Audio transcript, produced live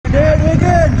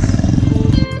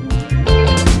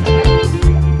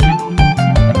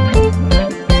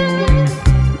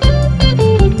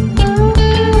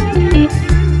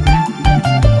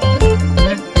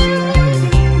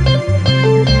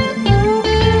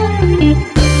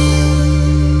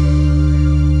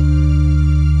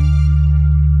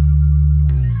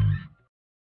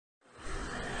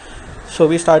So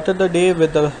we started the day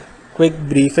with a quick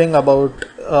briefing about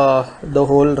the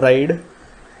whole ride,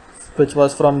 which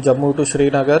was from Jammu to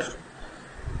Srinagar.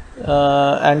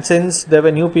 And since there were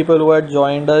new people who had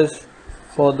joined us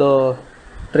for the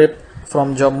trip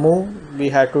from Jammu, we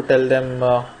had to tell them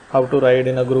how to ride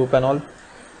in a group and all.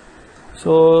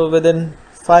 So within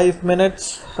 5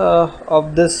 minutes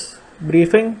of this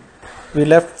briefing, we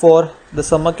left for the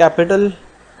summer capital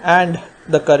and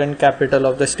the current capital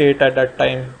of the state at that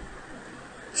time,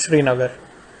 Srinagar.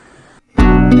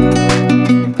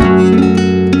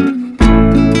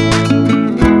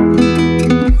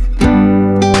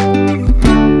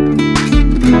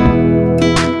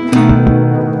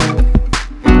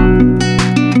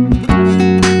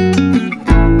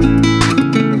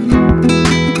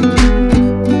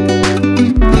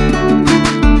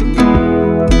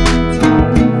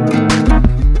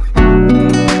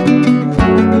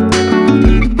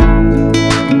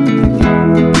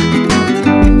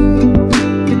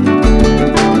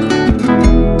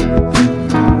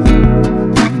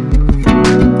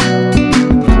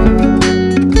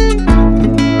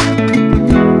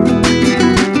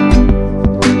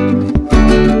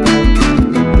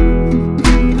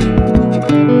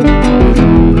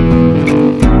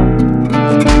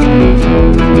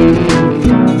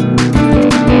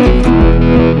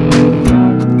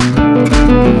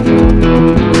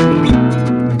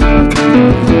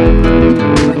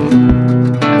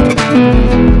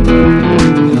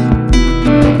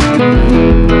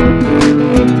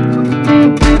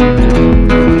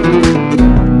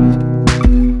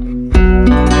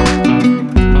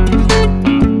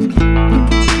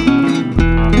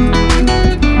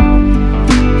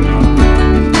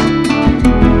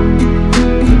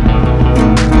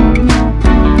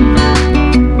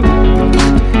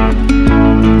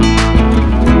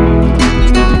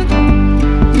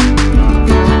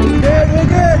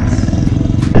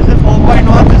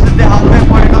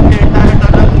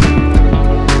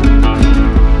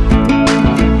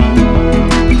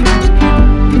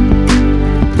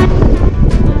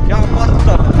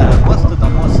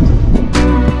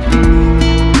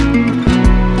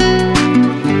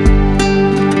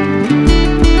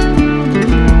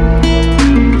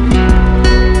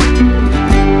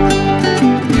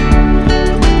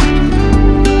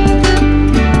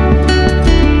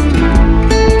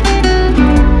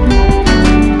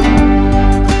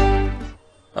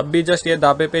 अभी just ये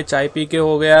ढाबे पे चाय P के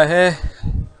हो गया है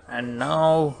and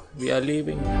now we are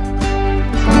leaving.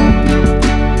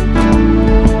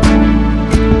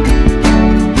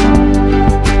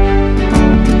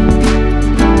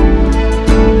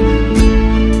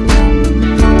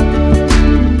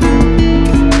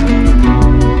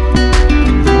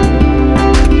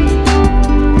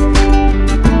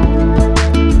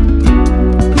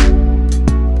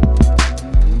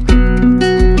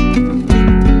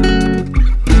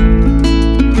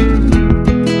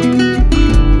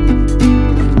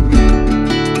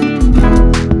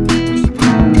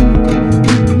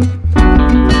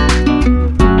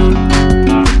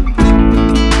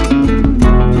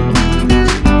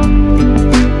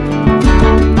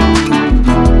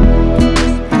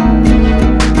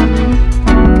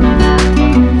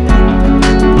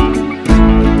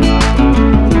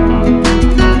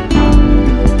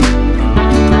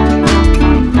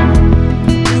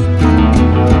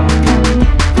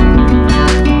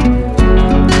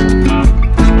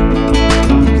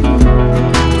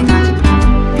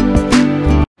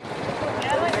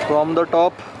 From the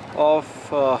top of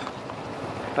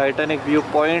Titanic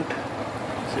viewpoint,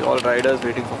 see all riders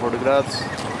waiting for photographs.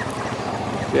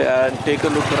 Yeah, and take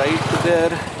a look right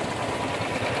there.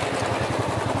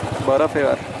 बर्फ है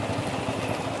यार,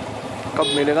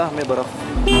 कब मिलेगा हमें बर्फ?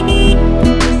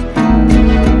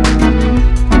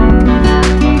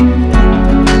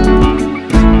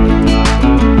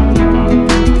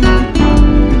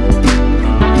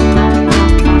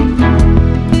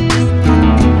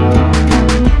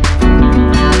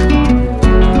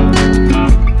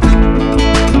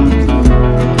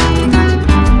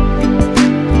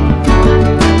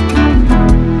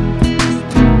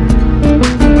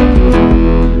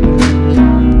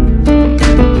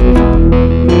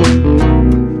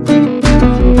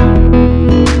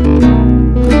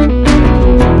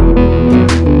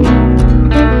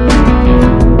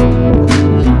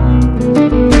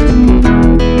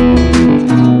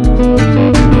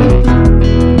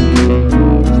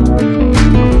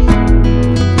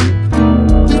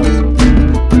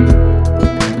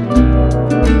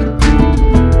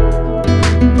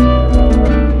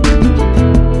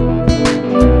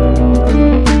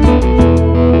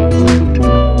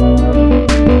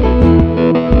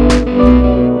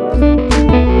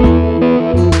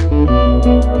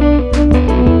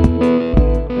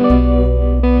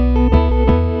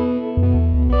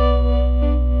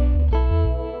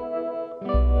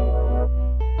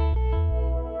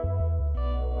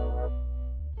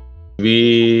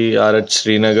 We are at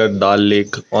Srinagar Dal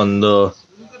Lake on the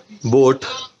boat.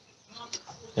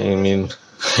 I mean,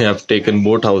 we have taken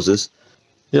boat houses.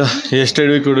 Yeah,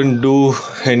 yesterday we couldn't do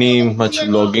any much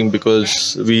vlogging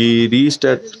because we reached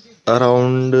at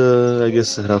around I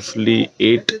guess roughly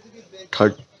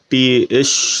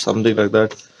 8:30-ish, something like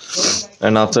that.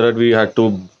 And after that we had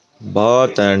to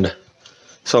bath, and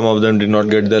some of them did not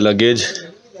get their luggage.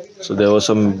 So there was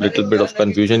some little bit of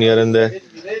confusion here and there.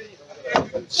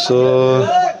 So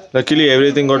luckily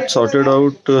everything got sorted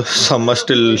out. Some are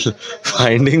still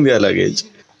finding their luggage.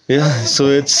 Yeah, so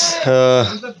it's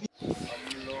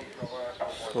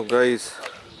so guys,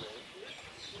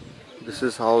 this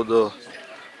is how the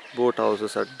boat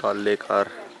houses at Dal Lake are.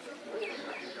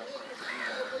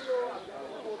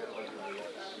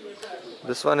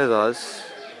 This one is ours,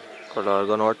 called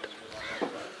Argonaut.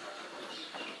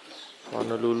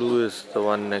 Honolulu is the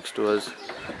one next to us.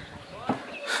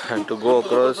 And to go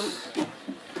across,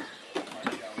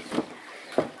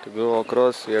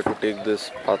 we have to take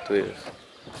this pathway.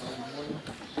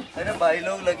 अरे भाई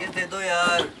लोग luggage दे दो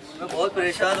यार, मैं बहुत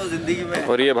परेशान हूँ जिंदगी में।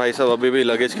 और ये भाई साहब अभी भी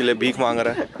लगेज के लिए भीख मांग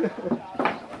रहा है।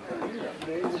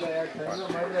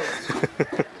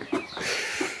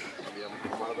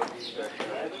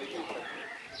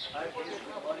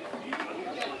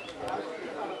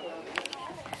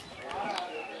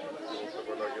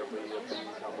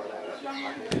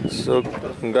 So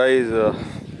guys,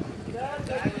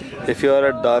 if you are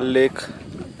at Dal Lake,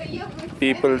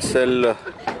 people sell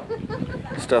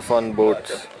stuff on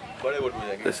boats.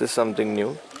 This is something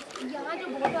new.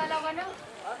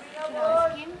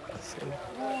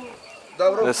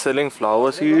 They're selling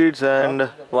flower seeds, and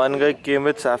one guy came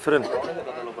with saffron.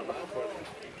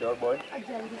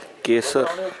 Kesar,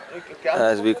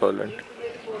 as we call it.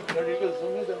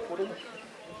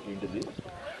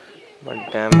 But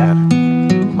damn यार,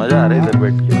 मजा आ रहा है इधर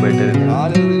बैठे रहने।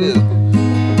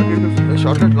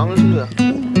 Shortcut long है।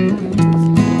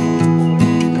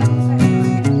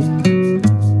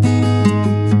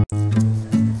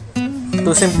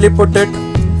 To simply put it,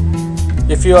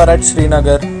 if you are at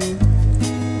Srinagar,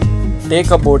 take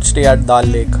a boat stay at Dal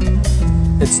Lake.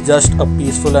 It's just a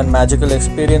peaceful and magical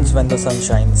experience when the sun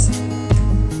shines.